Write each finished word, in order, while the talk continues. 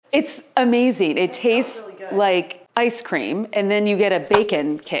It's amazing. It tastes really like ice cream, and then you get a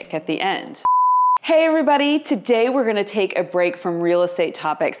bacon kick at the end. Hey everybody, today we're gonna take a break from real estate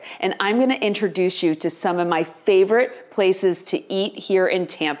topics, and I'm gonna introduce you to some of my favorite places to eat here in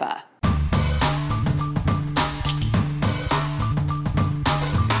Tampa.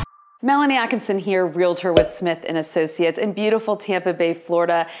 Melanie Atkinson here, realtor with Smith & Associates in beautiful Tampa Bay,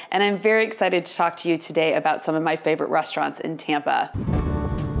 Florida, and I'm very excited to talk to you today about some of my favorite restaurants in Tampa.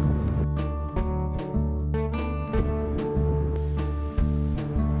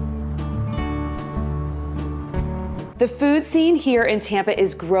 The food scene here in Tampa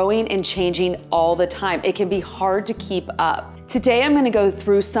is growing and changing all the time. It can be hard to keep up. Today I'm gonna go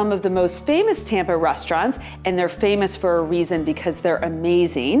through some of the most famous Tampa restaurants, and they're famous for a reason because they're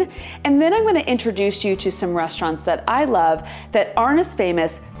amazing. And then I'm gonna introduce you to some restaurants that I love that aren't as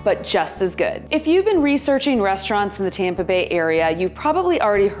famous, but just as good. If you've been researching restaurants in the Tampa Bay area, you've probably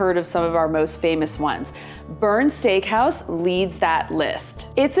already heard of some of our most famous ones. Bern's Steakhouse leads that list.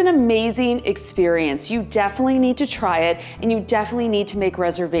 It's an amazing experience. You definitely need to try it, and you definitely need to make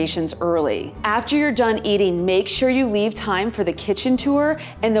reservations early. After you're done eating, make sure you leave time for the kitchen tour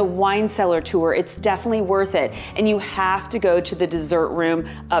and the wine cellar tour. It's definitely worth it. And you have to go to the dessert room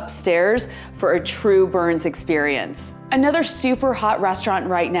upstairs for a true Bern's experience. Another super hot restaurant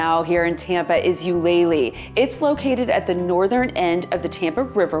right now here in Tampa is Eulalie. It's located at the northern end of the Tampa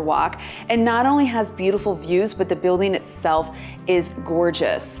Riverwalk and not only has beautiful views, but the building itself is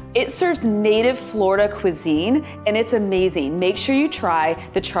gorgeous. It serves native Florida cuisine and it's amazing. Make sure you try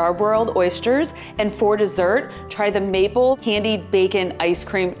the charbroiled oysters, and for dessert, try the maple candied bacon ice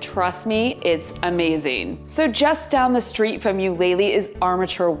cream. Trust me, it's amazing. So just down the street from Eulalie is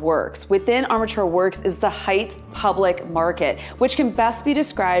Armature Works. Within Armature Works is the Heights Public Market, which can best be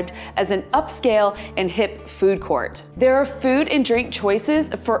described as an upscale and hip food court. There are food and drink choices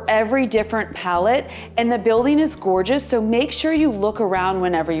for every different palate, and the building is gorgeous, so make sure you look around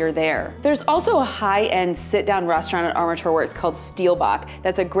whenever you're there. There's also a high-end sit-down restaurant at Armature Works called Steelbach.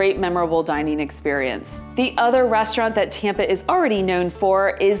 That's a great, memorable dining experience. The other restaurant that Tampa is already known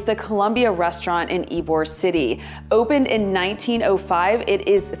for is the Columbia Restaurant in Ybor City. Opened in 1905, it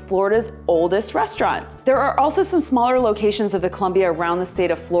is Florida's oldest restaurant. There are also some smaller locations of the Columbia around the state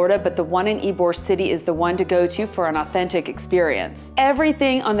of Florida, but the one in Ybor City is the one to go to for an authentic experience.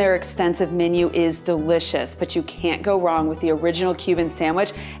 Everything on their extensive menu is delicious, but you can't go wrong with the original Cuban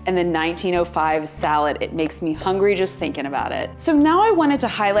sandwich and the 1905 salad. It makes me hungry just thinking about it. So now I wanted to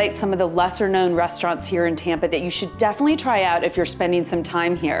highlight some of the lesser known restaurants here in Tampa that you should definitely try out if you're spending some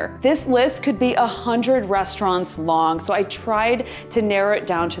time here. This list could be 100 restaurants long, so I tried to narrow it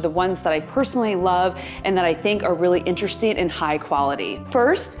down to the ones that I personally love and that I think are really interesting and high quality.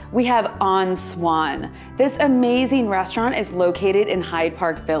 First, we have On Swan. This amazing restaurant is located in Hyde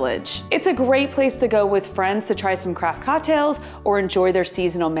Park Village. It's a great place to go with friends to try some craft cocktails or enjoy their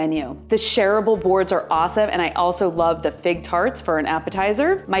seasonal menu. The shareable boards are awesome, and I also love the fig tarts for an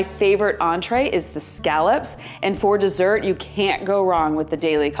appetizer. My favorite entree is the scallops, and for dessert, you can't go wrong with the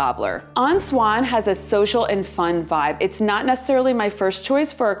daily cobbler. On Swan has a social and fun vibe. It's not necessarily my first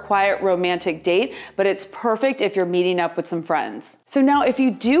choice for a quiet romantic date, but it's perfect if you're meeting up with some friends. So now if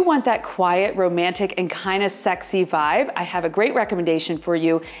you do want that quiet, romantic, and kind of sexy vibe, I have a great recommendation for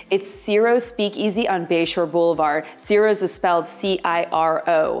you. It's Ciro's Speakeasy on Bayshore Boulevard. Ciro's is spelled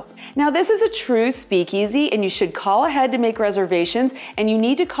C-I-R-O. Now this is a true speakeasy, and you should call ahead to make reservations, and you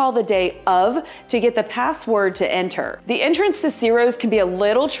need to call the day of to get the password to enter. The entrance to Ciro's can be a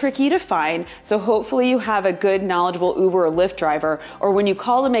little tricky to find, so hopefully you have a good, knowledgeable Uber or Lyft driver, or when you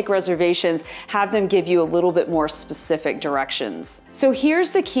call to make reservations, have them give you a little bit more specific directions. So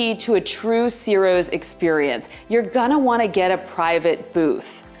here's the key to a true Ciro's experience. You're gonna wanna get a private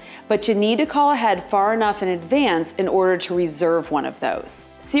booth, but you need to call ahead far enough in advance in order to reserve one of those.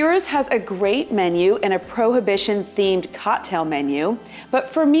 Ciro's has a great menu and a prohibition-themed cocktail menu, but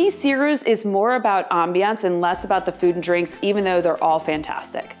for me, Ciro's is more about ambiance and less about the food and drinks, even though they're all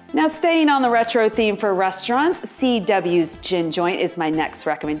fantastic. Now, staying on the retro theme for restaurants, CW's Gin Joint is my next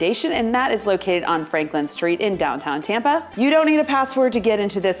recommendation, and that is located on Franklin Street in downtown Tampa. You don't need a password to get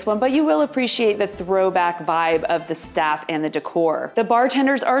into this one, but you will appreciate the throwback vibe of the staff and the decor. The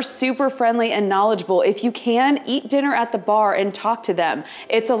bartenders are super friendly and knowledgeable. If you can, eat dinner at the bar and talk to them.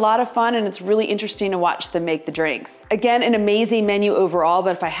 It's a lot of fun, and it's really interesting to watch them make the drinks. Again, an amazing menu overall,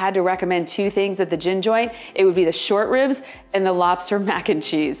 but if I had to recommend two things at the Gin Joint, it would be the short ribs and the lobster mac and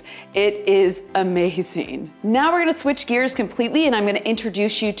cheese. It is amazing. Now we're gonna switch gears completely, and I'm gonna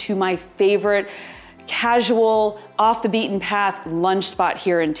introduce you to my favorite casual off the beaten path lunch spot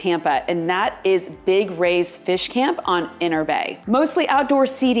here in Tampa, and that is Big Ray's Fish Camp on Inner Bay. Mostly outdoor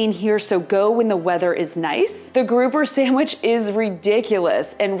seating here, so go when the weather is nice. The grouper sandwich is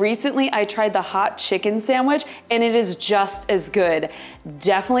ridiculous, and recently I tried the hot chicken sandwich and it is just as good.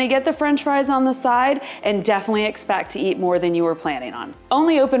 Definitely get the french fries on the side and definitely expect to eat more than you were planning on.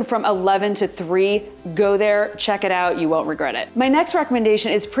 Only open from 11 to 3. Go there, check it out, you won't regret it. My next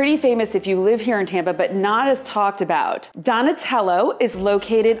recommendation is pretty famous if you live here in Tampa, but not as talked about. Donatello is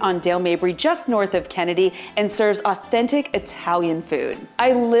located on Dale Mabry, just north of Kennedy, and serves authentic Italian food.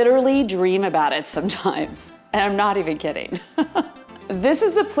 I literally dream about it sometimes, and I'm not even kidding. This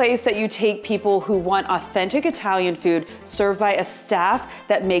is the place that you take people who want authentic Italian food served by a staff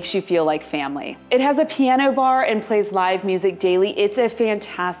that makes you feel like family. It has a piano bar and plays live music daily. It's a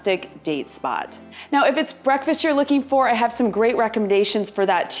fantastic date spot. Now, if it's breakfast you're looking for, I have some great recommendations for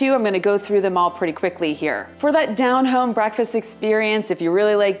that too. I'm gonna go through them all pretty quickly here. For that down-home breakfast experience, if you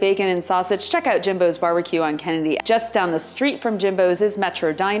really like bacon and sausage, check out Jimbo's Barbecue on Kennedy. Just down the street from Jimbo's is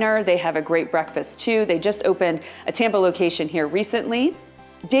Metro Diner. They have a great breakfast too. They just opened a Tampa location here recently.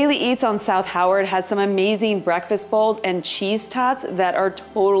 Daily Eats on South Howard has some amazing breakfast bowls and cheese tots that are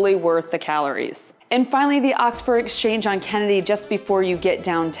totally worth the calories. And finally, the Oxford Exchange on Kennedy, just before you get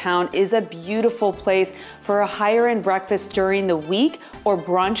downtown, is a beautiful place for a higher-end breakfast during the week or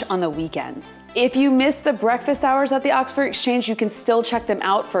brunch on the weekends. If you miss the breakfast hours at the Oxford Exchange, you can still check them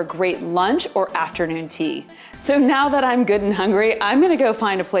out for a great lunch or afternoon tea. So now that I'm good and hungry, I'm gonna go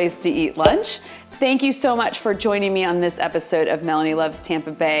find a place to eat lunch. Thank you so much for joining me on this episode of Melanie Loves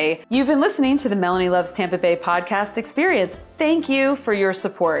Tampa Bay. You've been listening to the Melanie Loves Tampa Bay podcast experience. Thank you for your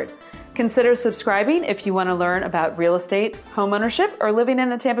support. Consider subscribing if you want to learn about real estate, homeownership, or living in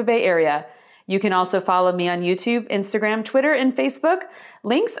the Tampa Bay area. You can also follow me on YouTube, Instagram, Twitter, and Facebook.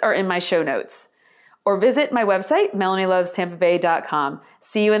 Links are in my show notes. Or visit my website, melanielovestampabay.com.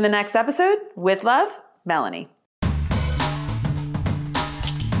 See you in the next episode. With love, Melanie.